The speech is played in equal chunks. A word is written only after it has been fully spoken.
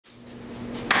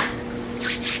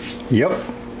Yep,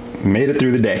 made it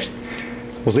through the day.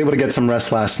 Was able to get some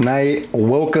rest last night.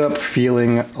 Woke up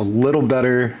feeling a little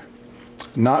better.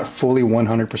 Not fully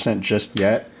 100% just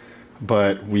yet,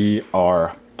 but we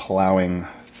are plowing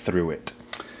through it.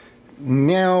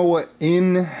 Now,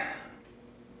 in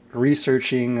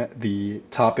researching the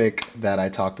topic that I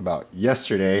talked about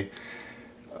yesterday,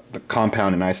 the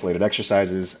compound and isolated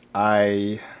exercises,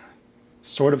 I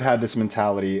sort of had this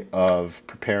mentality of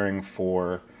preparing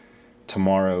for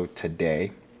tomorrow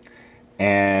today.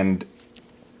 And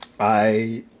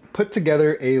I put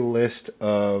together a list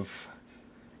of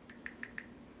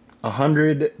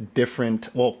 100 different,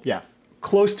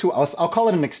 close to, I'll call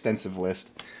it an extensive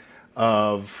list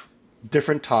of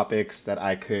different topics that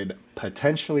I could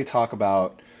potentially talk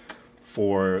about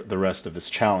for the rest of this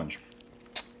challenge.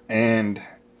 And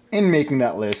in making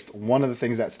that list, one of the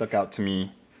things that stuck out to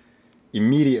me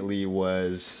immediately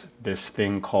was this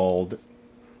thing called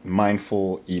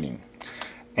mindful eating.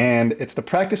 And it's the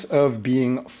practice of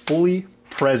being fully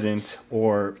present,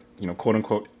 or, quote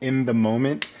unquote, in the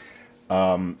moment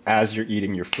as you're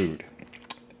eating your food.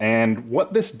 And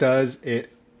what this does,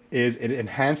 it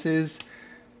enhances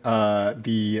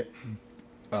it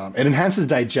enhances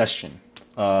digestion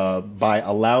by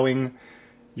allowing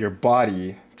your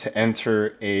body to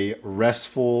enter a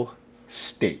restful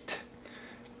state.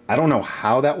 I don't know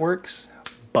how that works,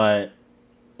 but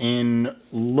in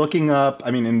looking up,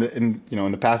 in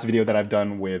the past video that I've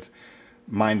done with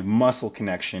mind-muscle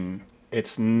connection,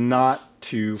 it's not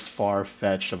too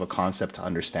far-fetched of a concept to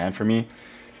understand for me,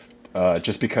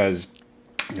 just because,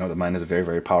 the mind is a very,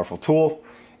 very powerful tool.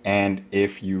 And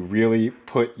if you really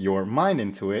put your mind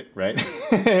into it, right,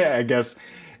 I guess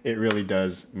it really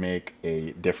does make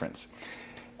a difference.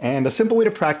 And a simple way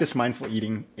to practice mindful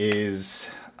eating is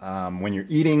when you're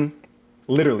eating,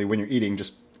 literally when you're eating,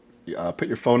 just put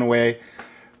your phone away.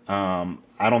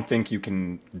 I don't think you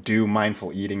can do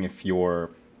mindful eating if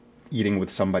you're eating with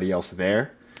somebody else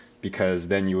there, because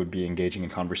then you would be engaging in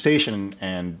conversation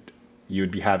and you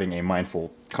would be having a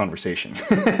mindful conversation.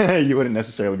 You wouldn't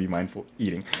necessarily be mindful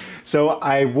eating. So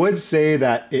I would say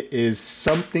that it is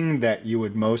something that you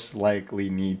would most likely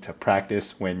need to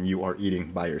practice when you are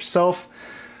eating by yourself.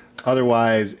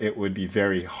 Otherwise, it would be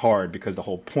very hard, because the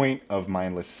whole point of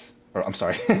mindful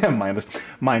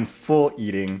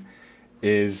eating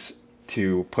is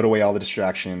to put away all the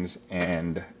distractions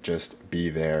and just be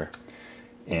there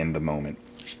in the moment.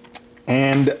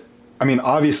 And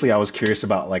obviously I was curious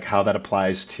about how that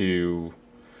applies to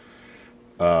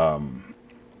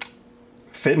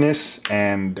fitness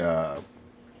and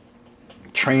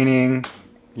training,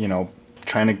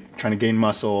 trying to gain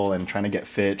muscle and trying to get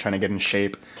fit, trying to get in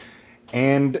shape.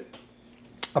 And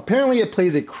apparently it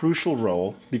plays a crucial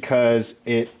role because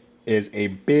it is a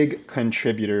big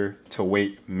contributor to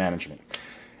weight management.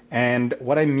 And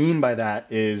what I mean by that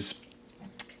is,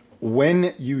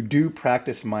 when you do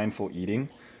practice mindful eating,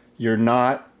 you're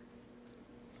not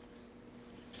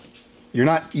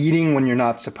eating when you're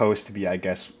not supposed to be, I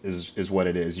guess, is what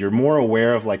it is. You're more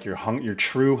aware of your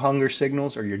true hunger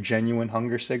signals, or your genuine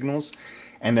hunger signals.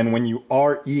 And then when you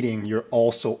are eating, you're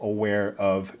also aware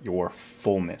of your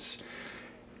fullness.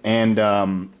 And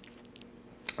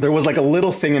there was a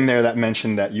little thing in there that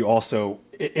mentioned that you also,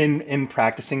 in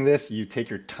practicing this, you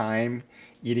take your time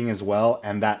eating as well,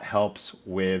 and that helps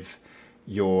with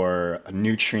your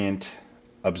nutrient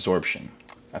absorption,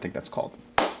 I think that's called.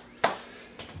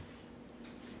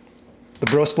 The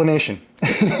bro-splanation.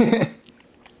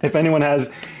 If anyone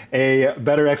has a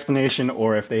better explanation,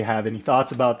 or if they have any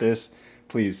thoughts about this,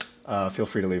 please feel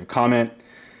free to leave a comment.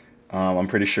 I'm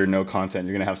pretty sure no content,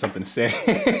 you're gonna have something to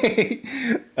say.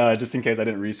 Just in case I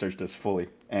didn't research this fully.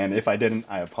 And if I didn't,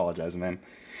 I apologize, man.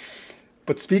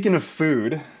 But speaking of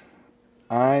food,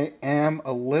 I am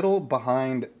a little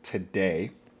behind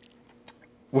today.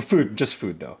 With food, just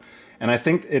food though. And I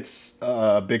think it's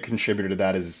a big contributor to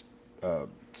that is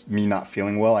me not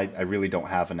feeling well. I really don't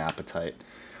have an appetite.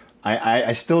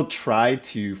 I still try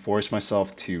to force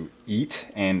myself to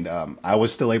eat, and I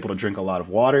was still able to drink a lot of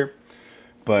water.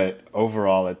 But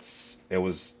overall, it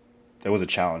was a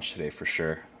challenge today for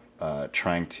sure.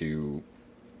 Trying to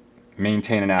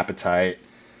maintain an appetite,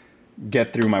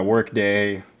 get through my work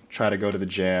day, try to go to the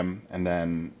gym, and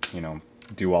then,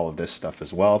 do all of this stuff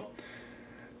as well.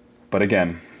 But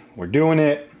again, we're doing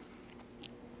it,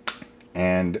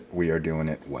 and we are doing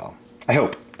it well. I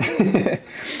hope.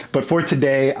 But for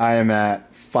today, I am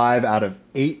at 5 out of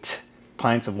 8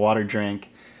 pints of water drank.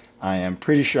 I am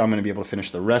pretty sure I'm going to be able to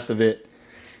finish the rest of it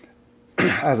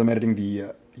as I'm editing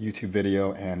the YouTube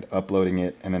video and uploading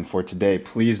it. And then for today,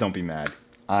 please don't be mad.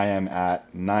 I am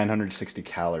at 960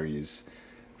 calories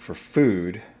for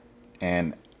food,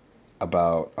 and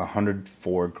about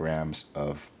 104 grams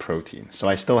of protein. So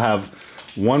I still have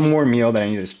one more meal that I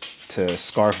need to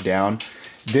scarf down.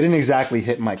 Didn't exactly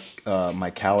hit my my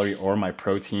calorie or my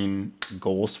protein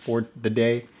goals for the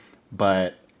day,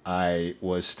 but I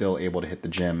was still able to hit the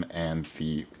gym and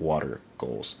the water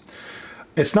goals.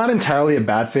 It's not entirely a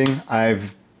bad thing.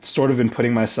 I've sort of been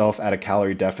putting myself at a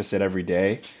calorie deficit every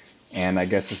day, and I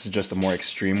guess this is just a more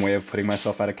extreme way of putting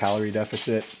myself at a calorie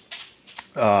deficit.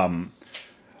 I'm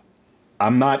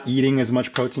not eating as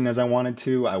much protein as I wanted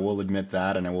to. I will admit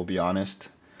that, and I will be honest.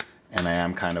 And I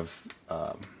am kind of,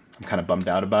 I'm kind of bummed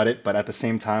out about it. But at the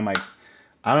same time, I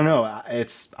don't know.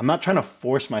 I'm not trying to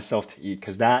force myself to eat,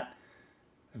 because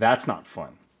that's not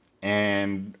fun.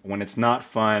 And when it's not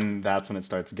fun, that's when it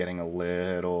starts getting a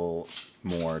little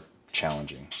more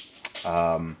challenging.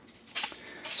 So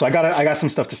I got some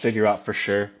stuff to figure out for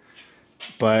sure.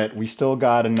 But we still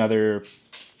got another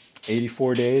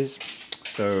 84 days.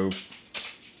 So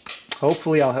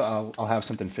hopefully I'll have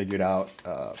something figured out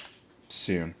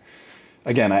soon.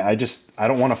 Again, I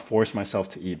don't want to force myself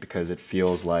to eat, because it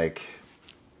feels like,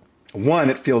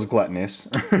 one, it feels gluttonous.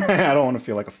 I don't want to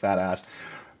feel like a fat ass.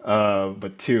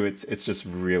 But two, it's just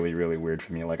really, really weird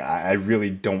for me. Like I really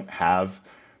don't have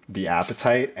the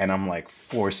appetite, and I'm like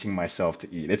forcing myself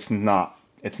to eat. It's not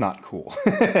cool.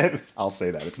 I'll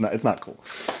say that. It's not cool.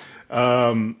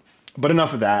 But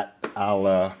enough of that.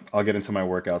 I'll get into my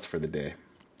workouts for the day.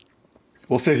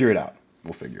 We'll figure it out.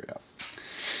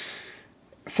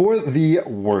 For the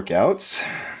workouts,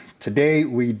 today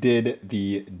we did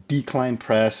the decline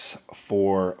press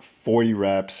for 40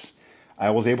 reps.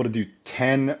 I was able to do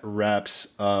 10 reps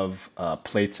of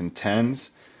plates and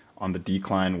tens on the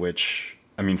decline, which,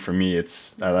 I mean, for me,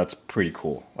 that's pretty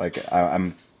cool. Like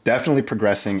I'm definitely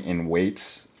progressing in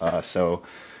weights, so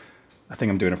I think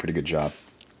I'm doing a pretty good job.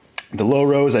 The low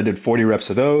rows, I did 40 reps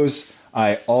of those.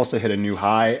 I also hit a new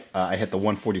high. I hit the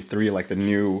 143, like the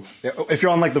new, if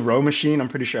you're on like the row machine, I'm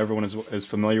pretty sure everyone is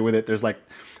familiar with it. There's like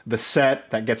the set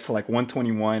that gets to like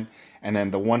 121, and then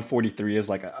the 143 is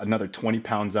like another 20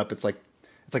 pounds up. It's like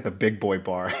the big boy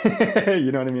bar.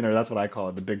 You know what I mean? Or that's what I call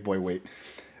it, the big boy weight.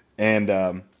 And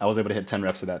I was able to hit 10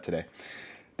 reps of that today.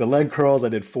 The leg curls, I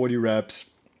did 40 reps.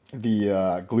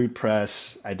 The glute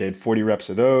press, I did 40 reps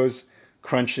of those.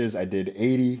 Crunches, I did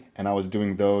 80, and I was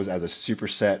doing those as a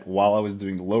superset while I was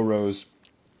doing the low rows.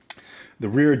 The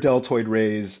rear deltoid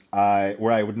raise,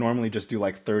 where I would normally just do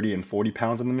like 30 and 40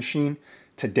 pounds on the machine,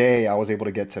 today I was able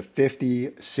to get to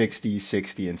 50, 60,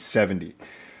 60, and 70,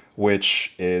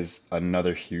 which is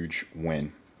another huge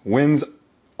win. Wins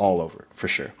all over, for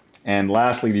sure. And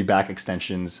lastly, the back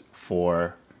extensions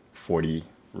for 40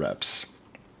 reps.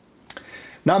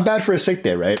 Not bad for a sick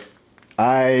day, right?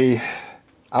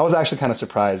 I was actually kind of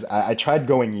surprised. I tried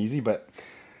going easy, but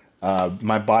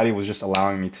my body was just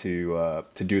allowing me to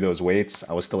do those weights.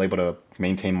 I was still able to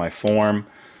maintain my form.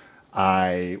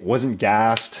 I wasn't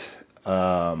gassed,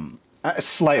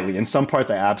 slightly. In some parts,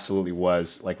 I absolutely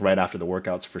was, like right after the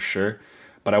workouts for sure.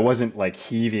 But I wasn't like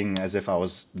heaving as if I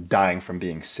was dying from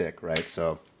being sick, right?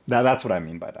 So that's what I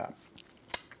mean by that.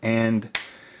 And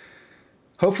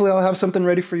hopefully I'll have something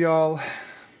ready for y'all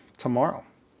tomorrow.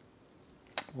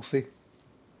 We'll see.